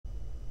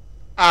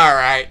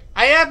Alright,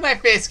 I have my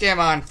face cam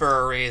on for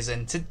a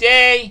reason.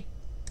 Today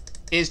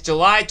is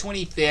July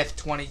 25th,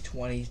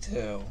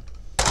 2022.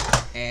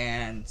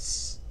 And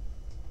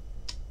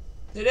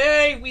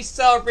today we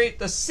celebrate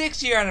the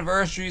 6-year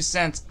anniversary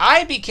since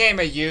I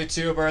became a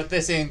YouTuber.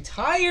 This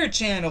entire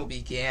channel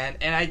began,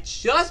 and I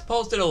just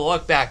posted a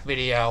look back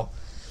video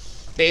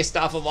based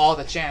off of all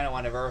the channel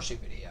anniversary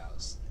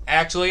videos.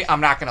 Actually,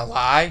 I'm not gonna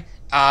lie,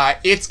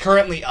 it's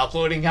currently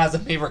uploading as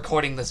of me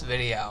recording this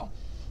video.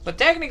 But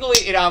technically,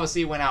 it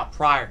obviously went out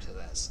prior to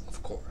this,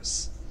 of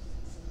course.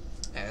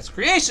 And its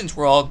Creations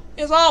World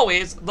is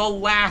always the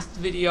last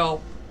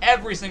video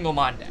every single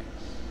Monday.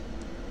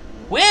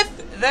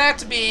 With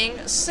that being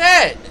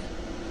said,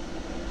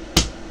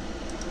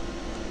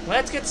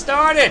 let's get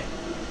started.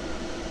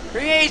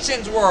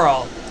 Creations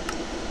World.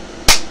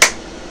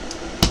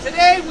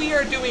 Today we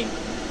are doing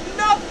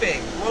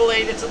nothing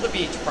related to the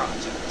beach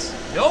project.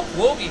 Nope,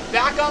 we'll be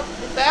back up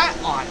with that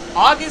on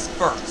August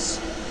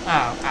 1st.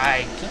 Oh,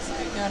 I guess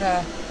I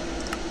gotta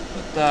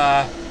put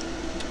the,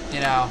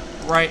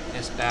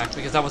 brightness back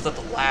because I was at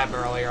the lab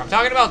earlier. I'm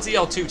talking about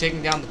ZL2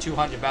 taking down the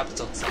 200th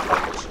episode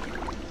stage.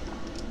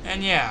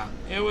 And yeah,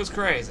 it was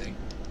crazy.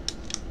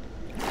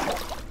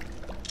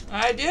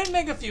 I did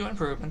make a few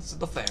improvements to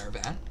the fair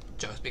event,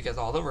 just because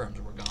all the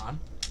rooms were gone.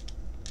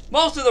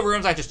 Most of the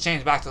rooms I just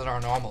changed back to their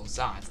normal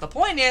designs. The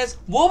point is,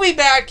 we'll be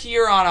back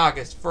here on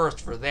August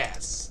 1st for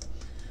this.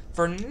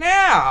 For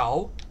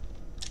now,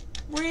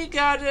 we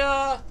got,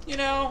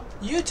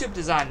 YouTube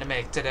design to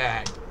make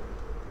today.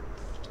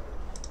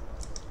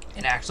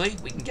 And actually,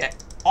 we can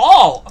get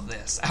all of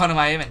this out of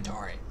my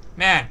inventory.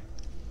 Man,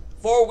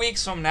 4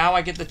 weeks from now,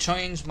 I get to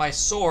change my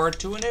sword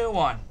to a new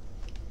one.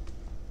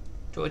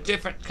 To a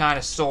different kind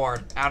of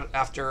sword,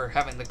 after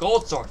having the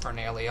gold sword for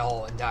nearly a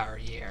whole entire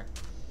year.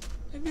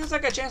 It feels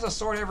like I change a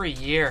sword every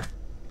year.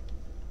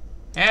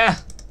 Yeah,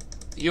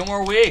 a few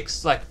more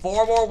weeks, like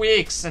 4 more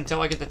weeks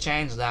until I get to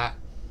change that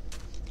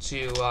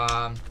to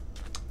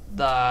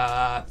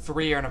the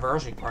 3-year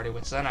anniversary party,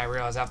 which then I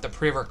realize I have to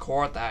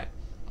pre-record that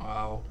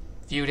a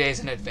few days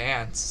in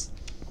advance.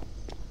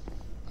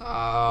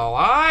 Oh,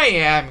 I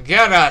am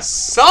gonna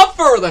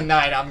suffer the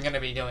night I'm gonna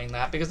be doing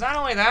that, because not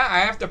only that, I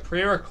have to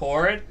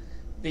pre-record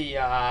the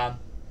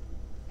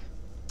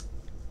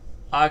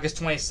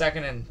August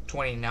 22nd and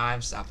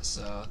 29th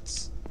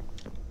episodes.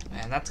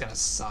 Man, that's gonna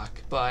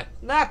suck, but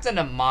that's in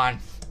a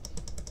month.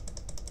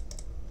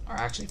 Or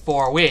actually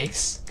 4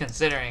 weeks,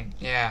 considering,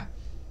 yeah.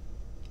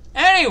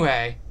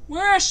 Anyway,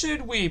 where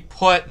should we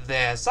put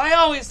this? I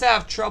always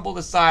have trouble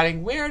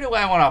deciding where do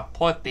I want to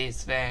put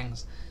these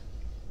things.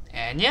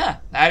 And yeah,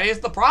 that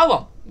is the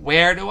problem.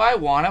 Where do I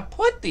want to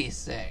put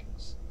these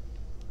things?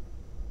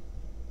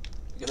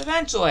 Because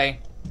eventually,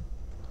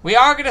 we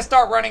are going to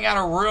start running out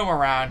of room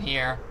around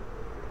here.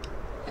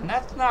 And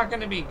that's not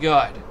going to be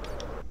good.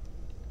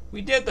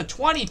 We did the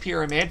 20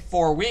 pyramid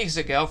 4 weeks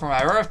ago for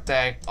my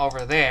birthday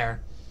over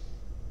there.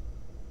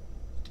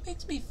 It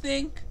makes me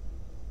think,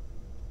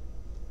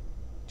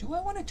 do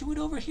I want to do it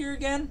over here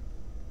again?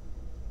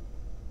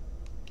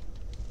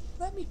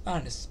 Let me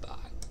find a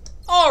spot.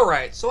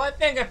 Alright, so I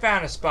think I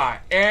found a spot.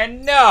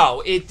 And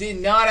no, it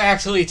did not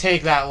actually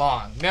take that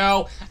long.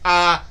 No,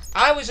 I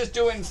was just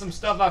doing some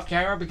stuff off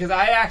camera because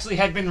I actually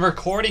had been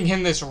recording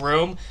in this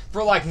room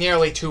for like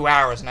nearly 2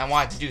 hours, and I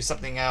wanted to do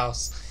something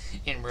else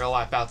in real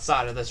life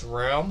outside of this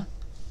room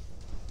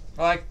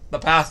for like the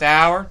past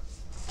hour.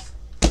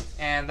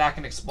 And that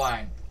can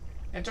explain.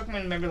 It took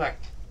me maybe like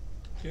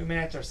 2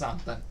 minutes or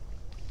something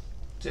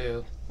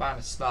to find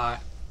a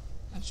spot.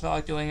 I just felt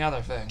like doing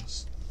other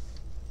things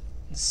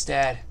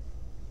instead.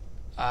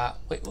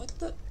 Wait, what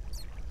the?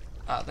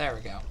 Oh, there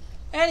we go.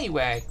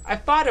 Anyway, I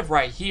thought of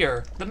right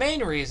here. The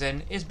main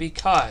reason is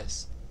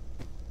because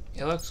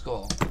it looks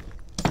cool.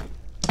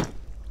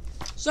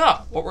 So,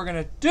 what we're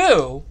gonna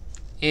do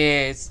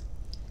is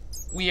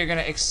we are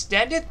gonna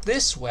extend it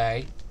this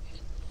way,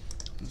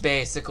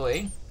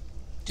 basically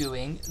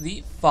doing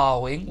the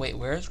following. Wait,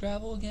 where's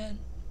gravel again?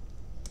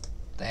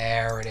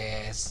 There it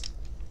is.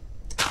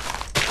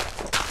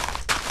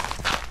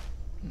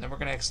 And then we're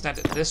going to extend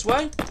it this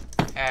way,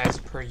 as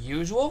per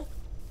usual.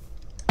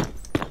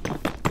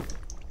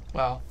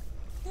 Well,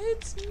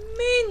 it's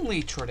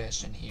mainly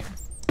tradition here.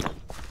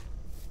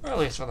 Or at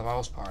least for the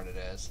most part it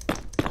is.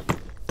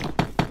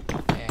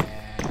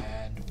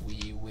 And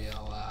we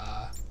will,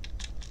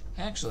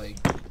 actually,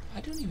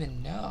 I don't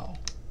even know.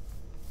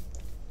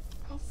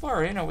 How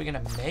far in are we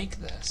going to make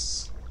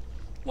this?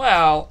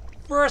 Well,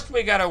 first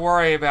we got to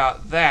worry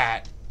about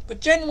that.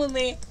 But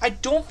genuinely, I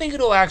don't think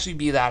it'll actually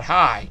be that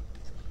high.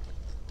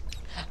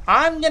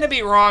 I'm gonna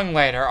be wrong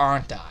later,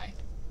 aren't I?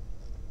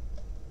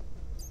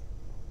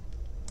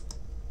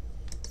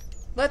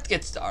 Let's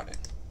get started.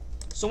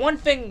 So one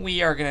thing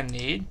we are gonna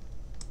need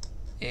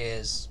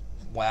is,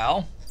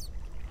 well...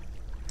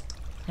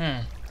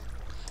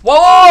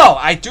 Whoa!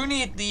 I do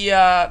need the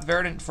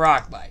verdant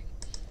frog light.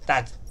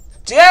 That's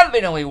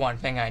definitely one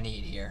thing I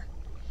need here.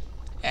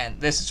 And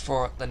this is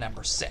for the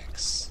number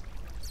 6.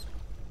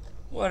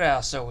 What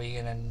else are we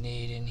gonna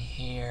need in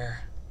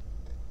here?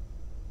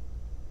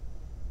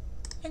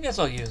 I guess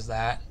I'll use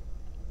that.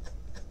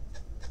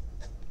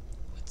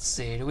 Let's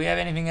see, do we have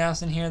anything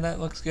else in here that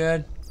looks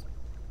good?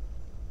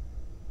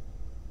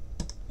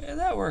 Yeah,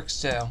 that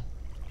works too.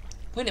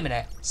 Wait a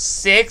minute.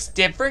 6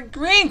 different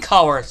green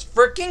colors.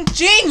 Freaking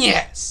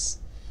genius!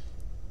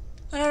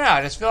 I don't know,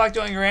 I just feel like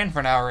doing green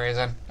for no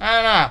reason. I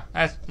don't know,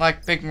 I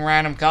like picking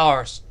random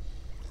colors.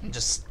 I'm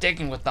just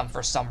sticking with them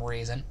for some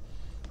reason.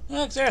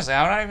 Look, seriously,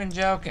 I'm not even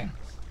joking.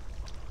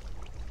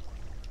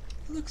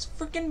 It looks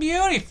freaking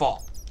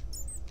beautiful.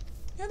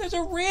 Yeah, there's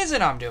a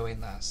reason I'm doing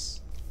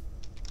this.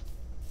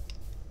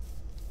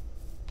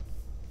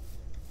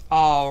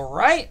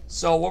 Alright,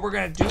 so what we're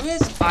going to do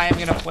is I am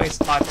going to place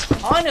a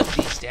ton of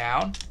these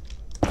down.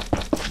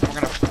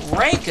 We're going to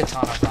break a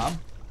ton of them.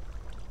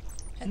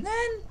 And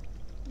then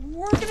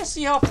we're going to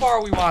see how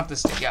far we want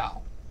this to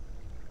go.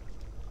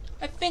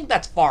 I think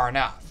that's far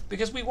enough,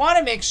 because we want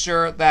to make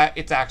sure that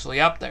it's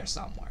actually up there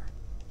somewhere.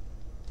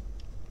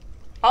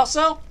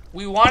 Also,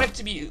 we want it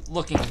to be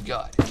looking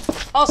good.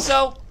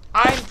 Also,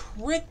 I'm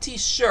pretty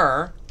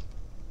sure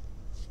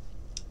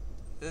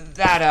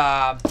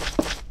that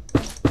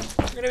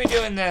we're going to be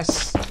doing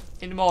this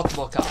in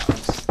multiple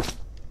colors.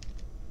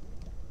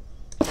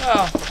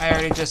 Oh, I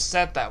already just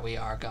said that we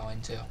are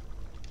going to.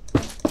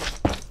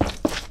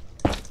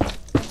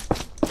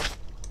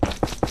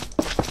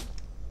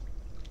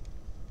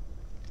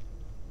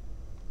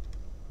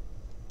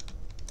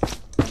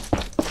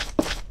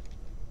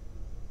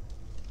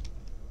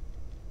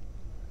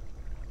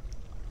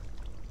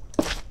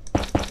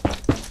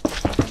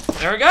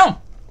 There we go.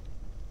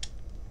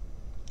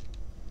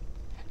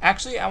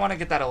 Actually, I want to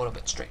get that a little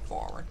bit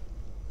straightforward.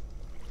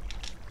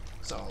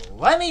 So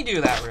let me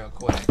do that real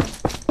quick.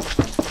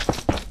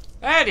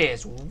 That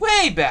is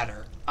way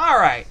better.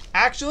 Alright,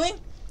 actually,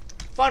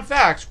 fun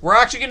fact, we're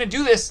actually going to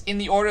do this in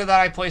the order that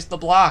I placed the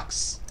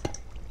blocks.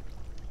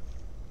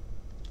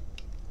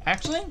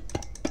 Actually,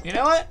 you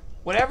know what?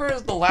 Whatever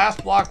is the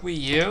last block we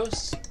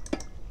use,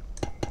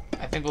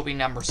 I think will be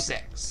number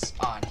 6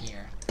 on here.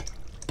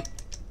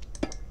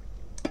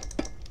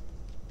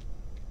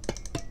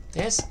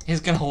 This is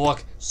gonna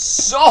look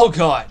so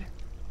good.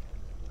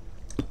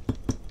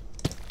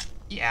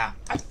 Yeah,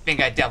 I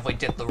think I definitely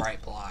did the right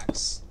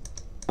blocks.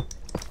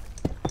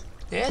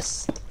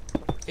 This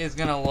is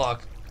gonna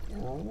look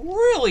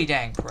really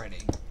dang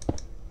pretty.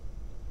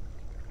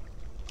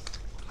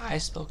 I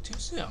spoke too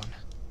soon.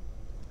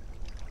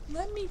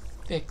 Let me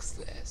fix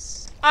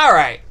this.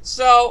 Alright,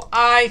 so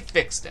I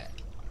fixed it.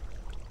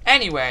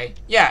 Anyway,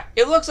 yeah,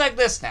 it looks like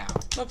this now.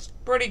 Looks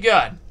pretty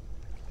good.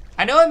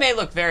 I know it may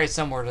look very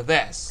similar to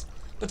this,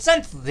 but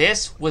since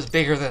this was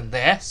bigger than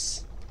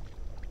this,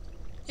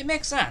 it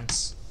makes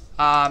sense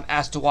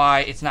as to why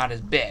it's not as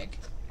big.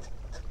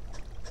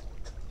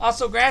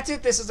 Also,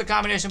 granted, this is a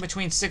combination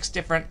between 6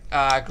 different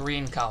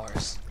green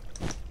colors.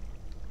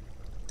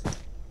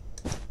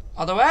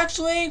 Although,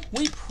 actually,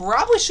 we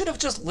probably should have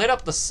just lit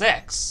up the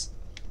 6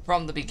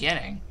 from the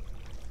beginning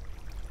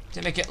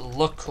to make it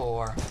look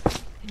cooler.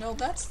 No,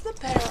 that's the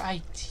better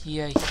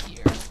idea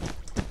here.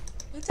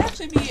 Let's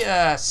actually be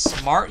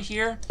smart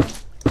here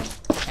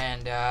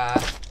and,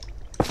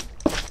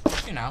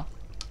 you know,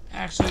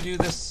 actually do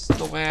this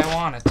the way I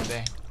want it to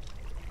be.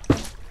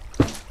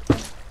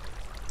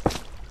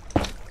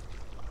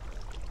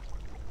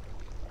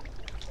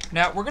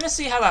 Now, we're going to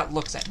see how that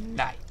looks at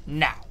night.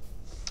 Now,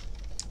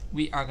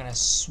 we are going to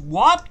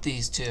swap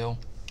these two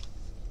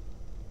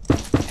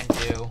and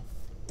do,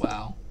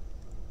 well,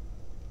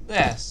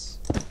 this.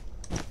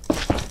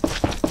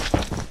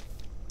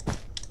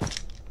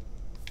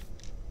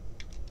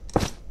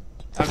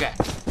 Okay.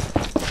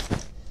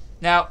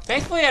 Now,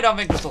 thankfully, I don't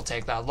think this will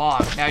take that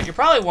long. Now, you're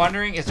probably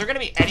wondering, is there going to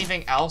be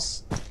anything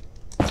else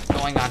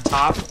going on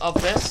top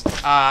of this?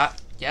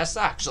 Yes,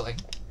 actually.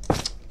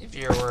 If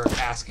you were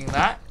asking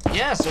that.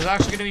 Yes, there's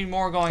actually going to be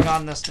more going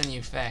on this than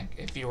you think,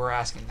 if you were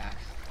asking that.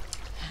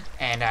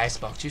 And I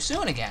spoke too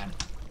soon again.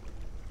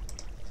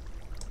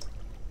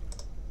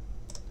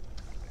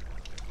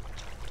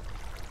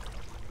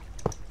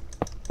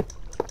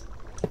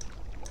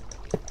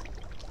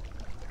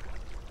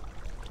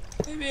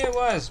 Maybe it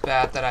was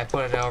bad that I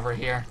put it over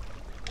here.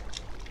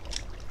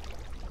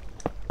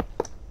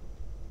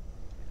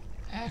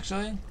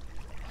 Actually,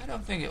 I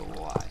don't think it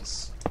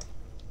was.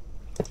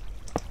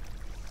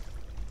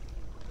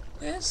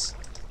 This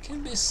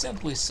can be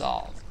simply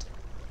solved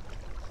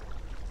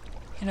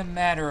in a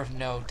matter of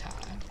no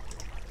time.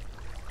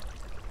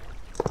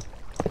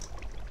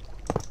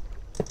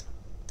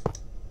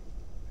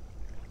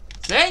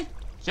 See?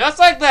 Just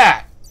like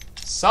that.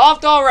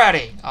 Solved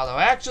already. Although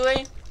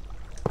actually,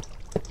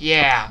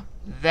 yeah,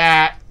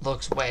 that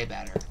looks way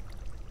better.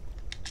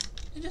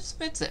 It just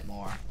fits it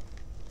more.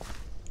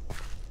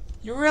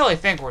 You really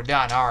think we're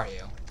done, are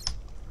you?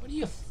 What do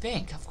you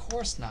think? Of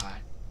course not.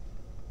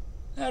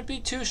 That'd be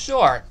too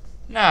short.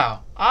 No,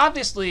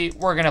 obviously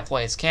we're gonna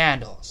place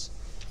candles.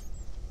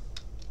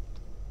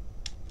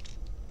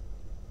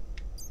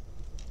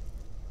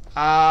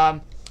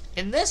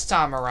 In this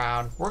time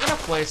around, we're gonna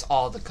place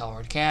all the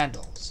colored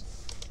candles.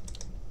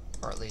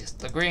 Or at least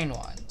the green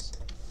ones.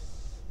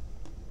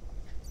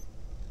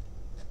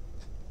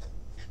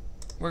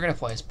 we're going to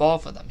place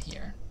both of them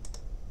here.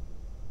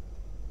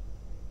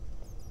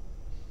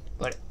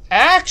 But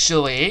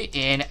actually,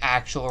 in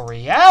actual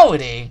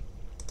reality,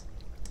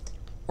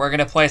 we're going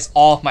to place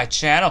all of my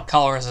channel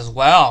colors as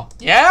well.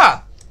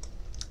 Yeah!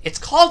 It's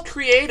called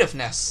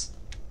creativeness.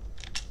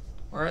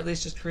 Or at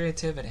least just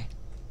creativity.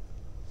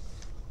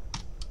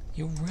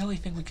 You really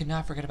think we could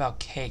not forget about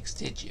cakes,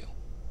 did you?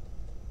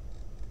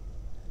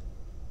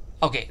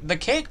 Okay, the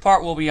cake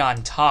part will be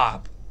on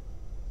top.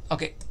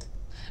 Okay.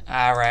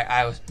 Alright,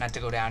 I was meant to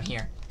go down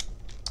here.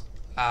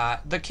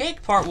 The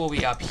cake part will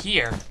be up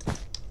here.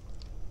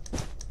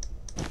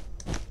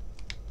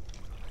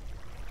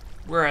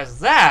 Whereas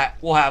that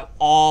will have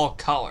all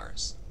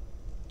colors,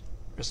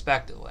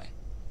 respectively.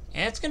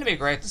 And it's going to be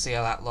great to see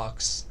how that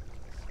looks.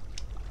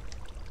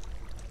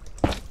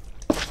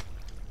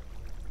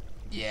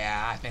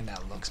 Yeah, I think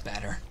that looks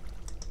better.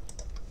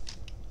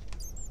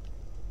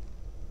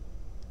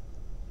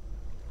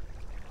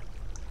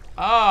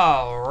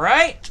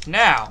 Alright,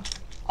 now,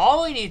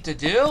 all we need to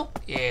do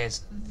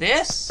is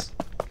this.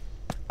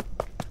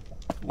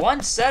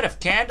 One set of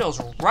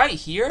candles right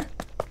here.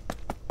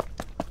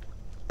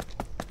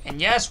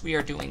 And yes, we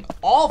are doing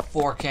all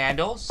 4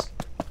 candles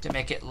to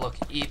make it look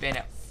even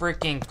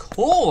freaking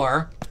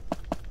cooler.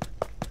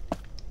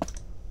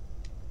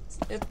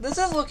 This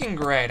is looking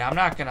great, I'm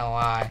not gonna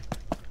lie.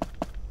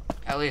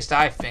 At least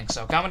I think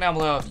so. Comment down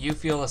below if you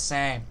feel the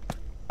same.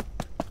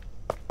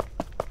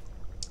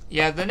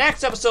 Yeah, the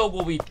next episode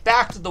will be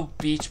back to the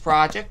beach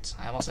project.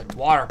 I almost said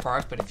water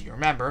park, but if you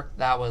remember,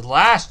 that was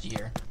last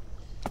year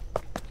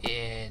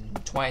in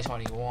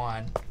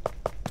 2021.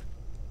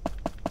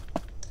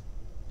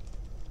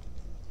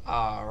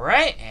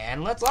 Alright,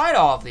 and let's light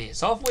all of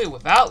these. Hopefully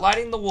without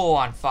lighting the wool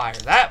on fire.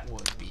 That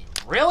would be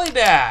really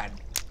bad.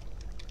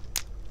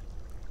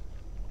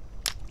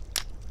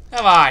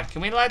 Come on,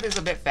 can we light this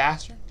a bit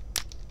faster?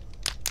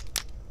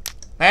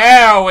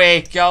 There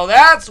we go,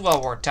 that's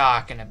what we're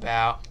talking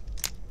about.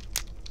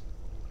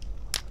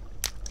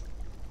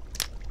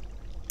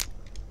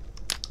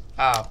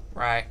 Oh,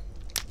 right.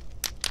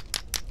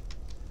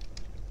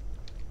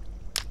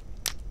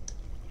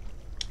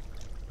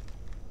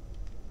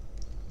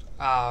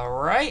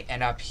 Alright,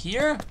 and up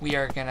here, we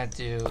are gonna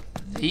do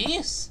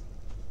these.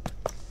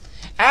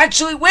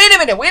 Actually, wait a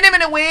minute!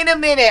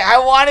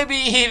 I want to be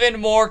even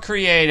more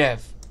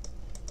creative.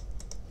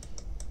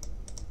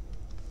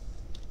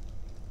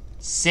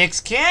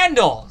 6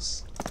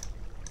 candles.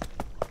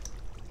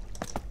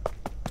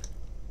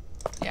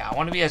 Yeah, I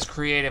want to be as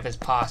creative as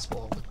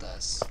possible with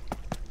this.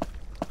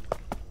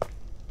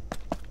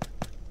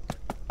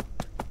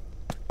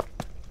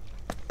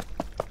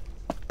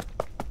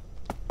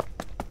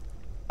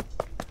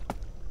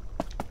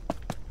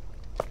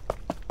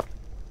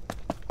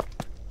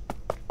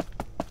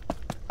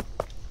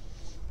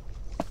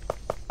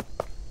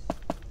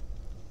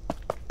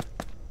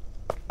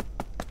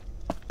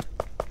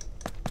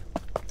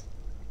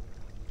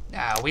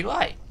 Now we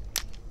light.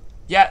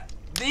 Yeah,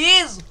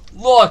 these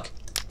look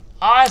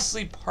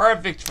honestly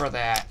perfect for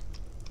that.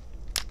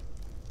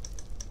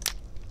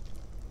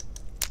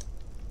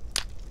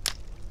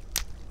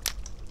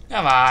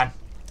 Come on.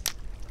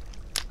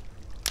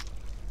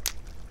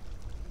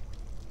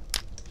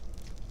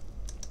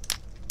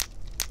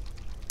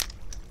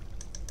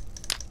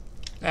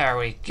 There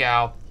we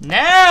go.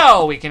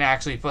 Now we can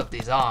actually put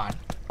these on.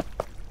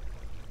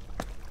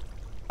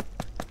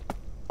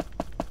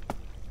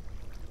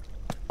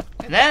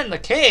 And then the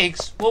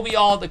cakes will be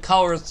all the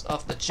colors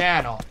of the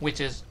channel, which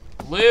is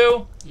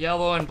blue,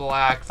 yellow, and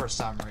black for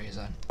some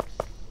reason.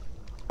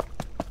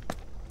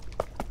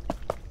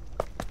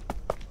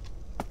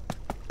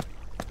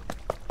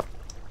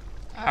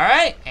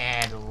 Alright,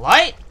 and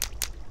light.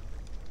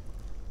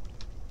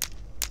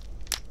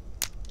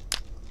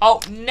 Oh,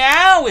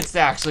 now it's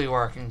actually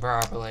working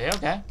properly.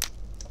 Okay.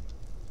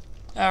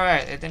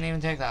 Alright, it didn't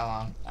even take that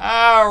long.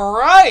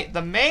 Alright,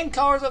 the main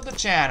colors of the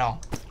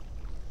channel.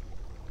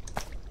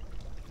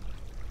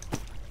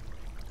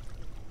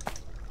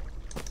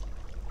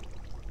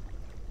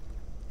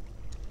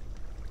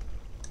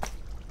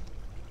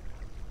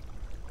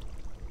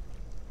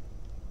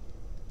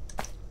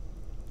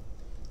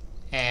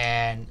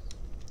 And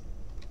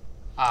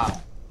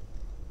oh,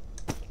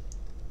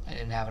 I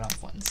didn't have enough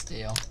flint and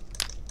steel.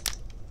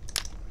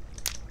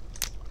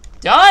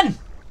 Done!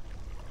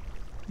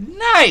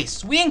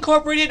 Nice! We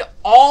incorporated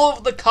all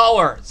of the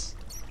colors.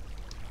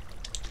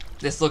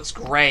 This looks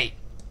great.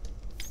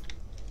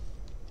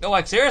 No,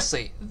 like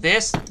seriously,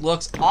 this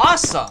looks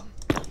awesome.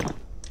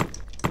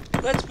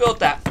 Let's build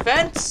that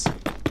fence.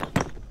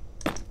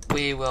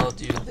 We will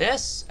do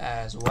this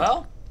as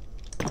well.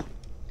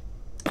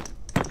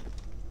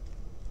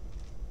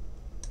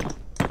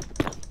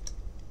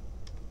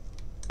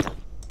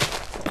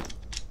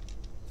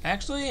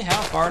 Actually,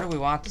 how far do we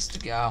want this to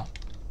go?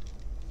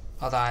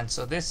 Hold on,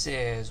 so this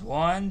is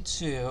 1,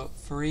 2,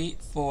 3,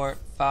 4,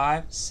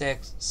 5,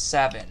 6,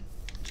 7.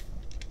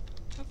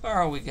 How far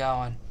are we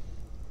going?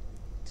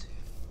 2,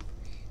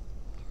 3,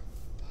 4,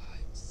 5,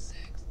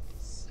 6,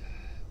 7.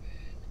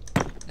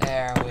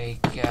 There we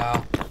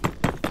go.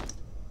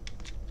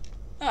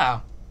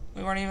 Oh,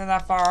 we weren't even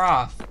that far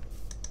off.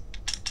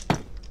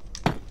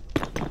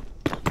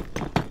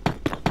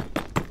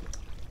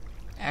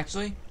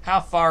 Actually,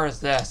 how far is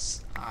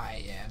this?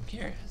 I am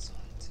curious.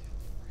 1, 2,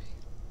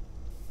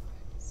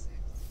 3, 5,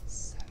 6,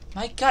 7.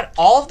 My God,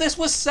 all of this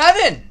was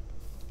 7!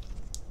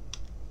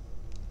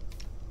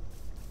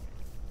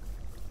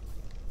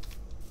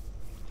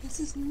 This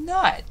is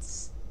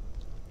nuts.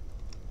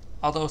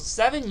 Although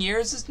 7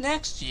 years is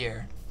next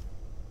year.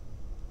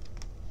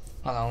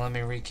 Hold on, let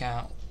me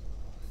recount.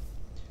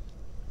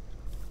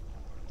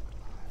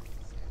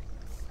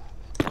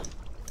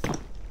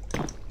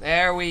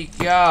 There we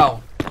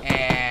go.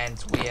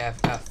 And we have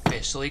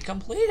officially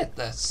completed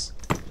this.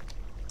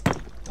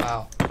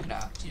 Well, in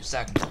a few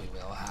seconds we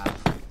will have.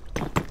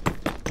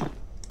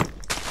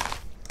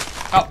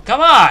 Oh,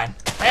 come on!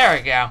 There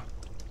we go.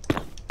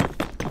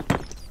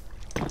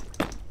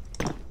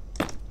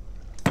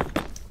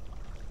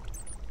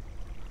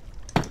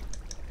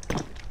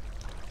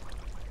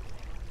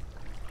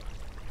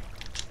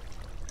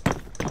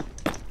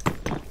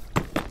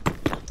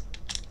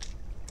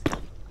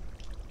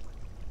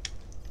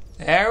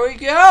 There we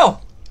go!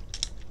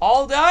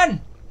 All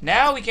done!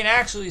 Now we can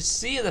actually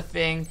see the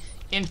thing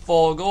in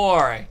full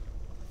glory.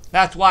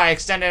 That's why I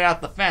extended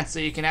out the fence so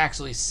you can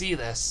actually see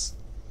this.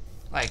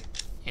 Like,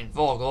 in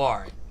full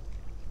glory.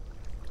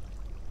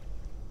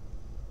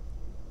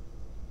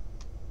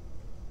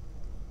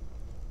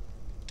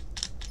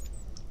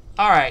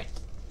 Alright,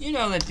 you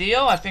know the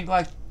deal. I think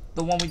like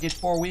the one we did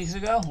 4 weeks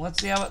ago.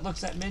 Let's see how it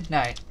looks at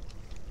midnight.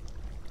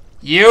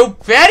 You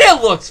bet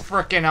it looks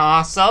frickin'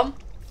 awesome!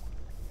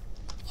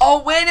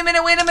 Oh, wait a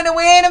minute, wait a minute,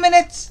 wait a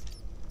minute!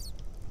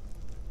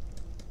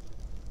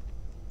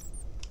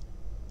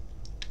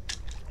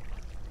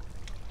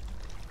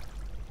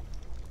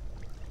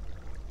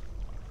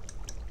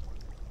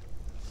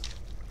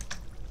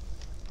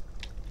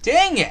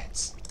 Dang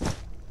it!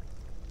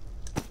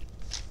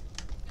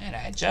 And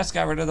I just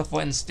got rid of the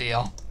foot and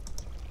steel.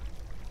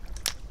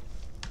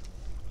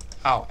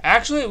 Oh,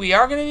 actually, we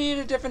are going to need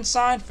a different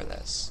sign for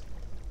this.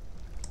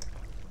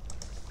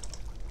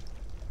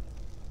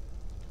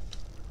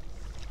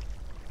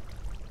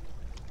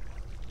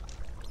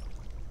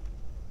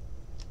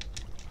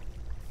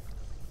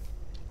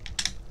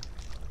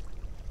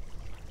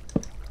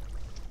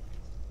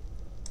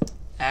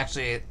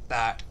 Actually,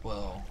 that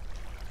will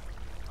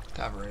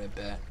cover it a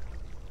bit.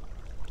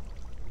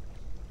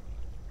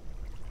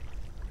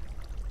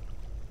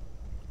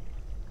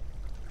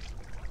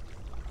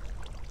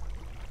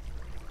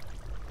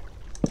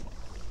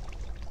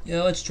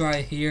 Yeah, let's try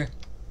it here.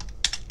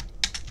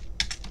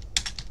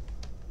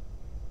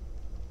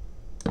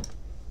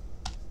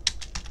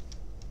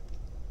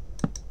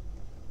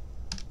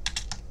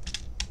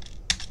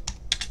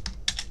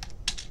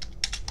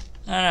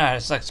 I don't know,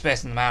 just like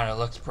spacing them out, it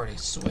looks pretty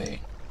sweet.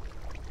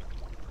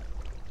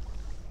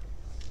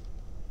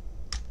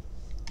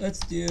 Let's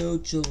do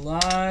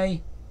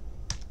July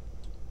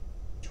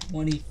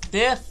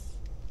 25th,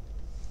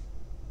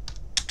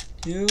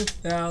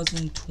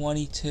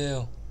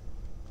 2022.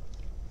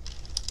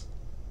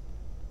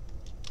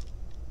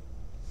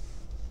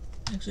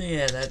 Actually,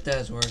 yeah, that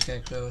does work.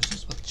 Actually, I was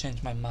just about to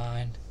change my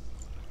mind.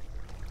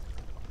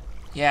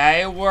 Yeah,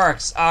 it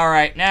works.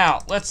 Alright,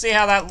 now, let's see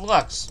how that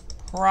looks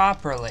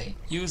properly.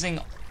 Using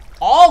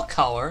all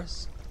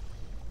colors.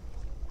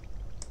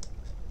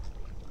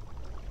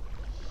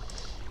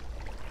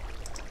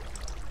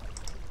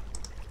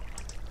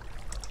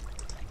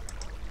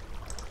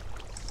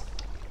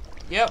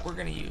 Yep, we're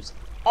gonna use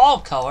all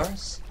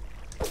colors.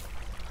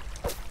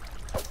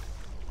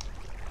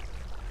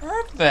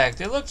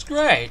 Perfect, it looks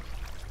great.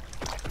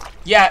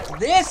 Yeah,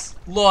 this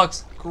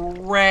looks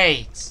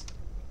great.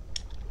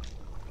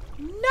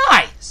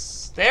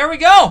 Nice. There we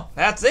go.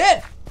 That's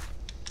it.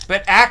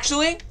 But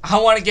actually, I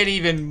want to get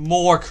even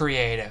more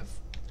creative.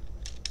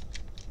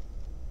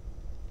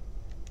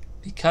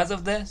 Because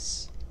of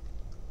this,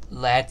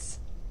 let's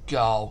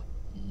go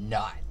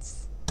nuts.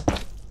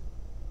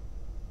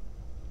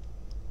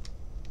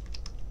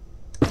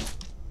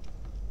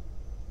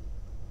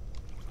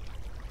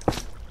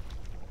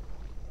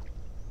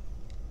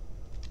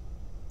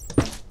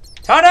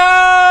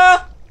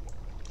 Ta-da!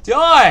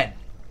 Done!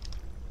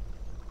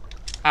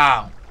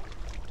 Ow.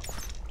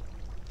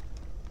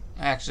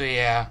 Actually,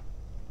 yeah.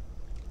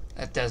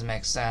 That does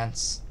make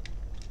sense.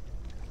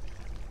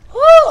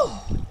 Whew!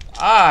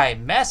 I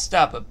messed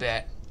up a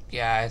bit,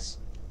 guys.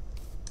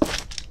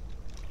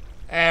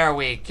 There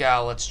we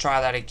go. Let's try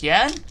that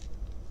again.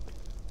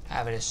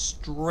 Have it as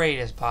straight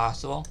as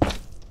possible.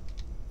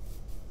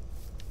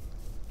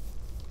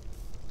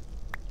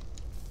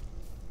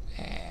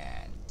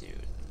 And do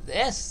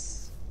this.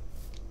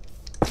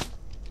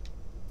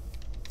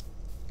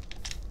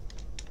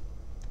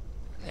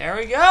 There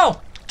we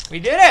go. We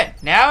did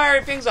it. Now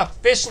everything's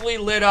officially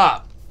lit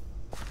up.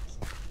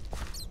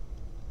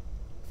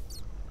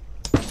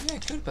 Maybe I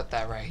could put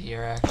that right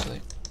here,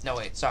 actually. No,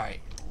 wait,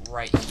 sorry.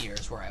 Right here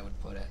is where I would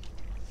put it.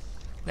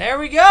 There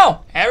we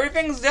go.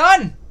 Everything's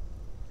done.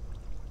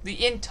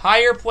 The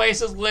entire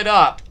place is lit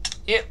up.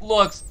 It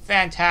looks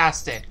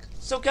fantastic.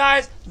 So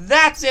guys,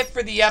 that's it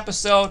for the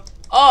episode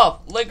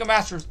of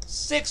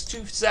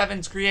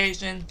Legomaster627's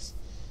creations.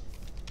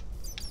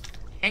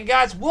 And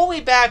guys, we'll be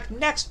back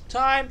next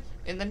time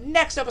in the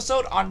next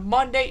episode on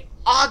Monday,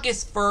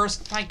 August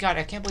 1st. My God,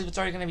 I can't believe it's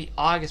already going to be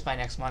August by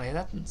next Monday.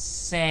 That's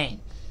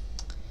insane.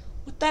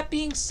 With that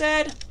being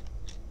said,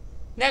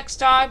 next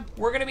time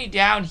we're going to be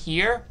down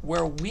here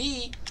where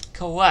we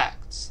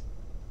collect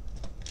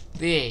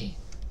the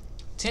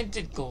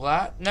tinted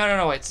glass.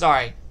 No, wait,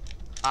 sorry.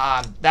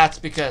 That's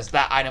because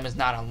that item is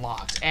not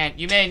unlocked. And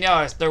you may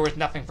notice there was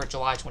nothing for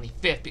July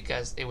 25th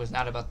because it was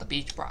not about the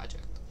beach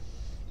project.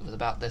 It was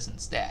about this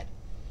instead.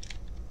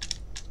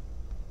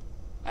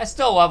 I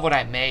still love what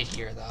I made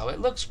here, though. It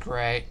looks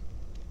great.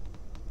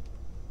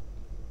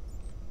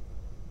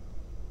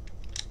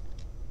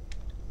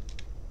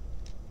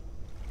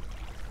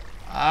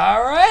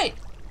 Alright,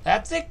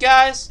 that's it,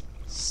 guys.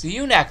 See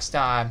you next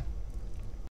time.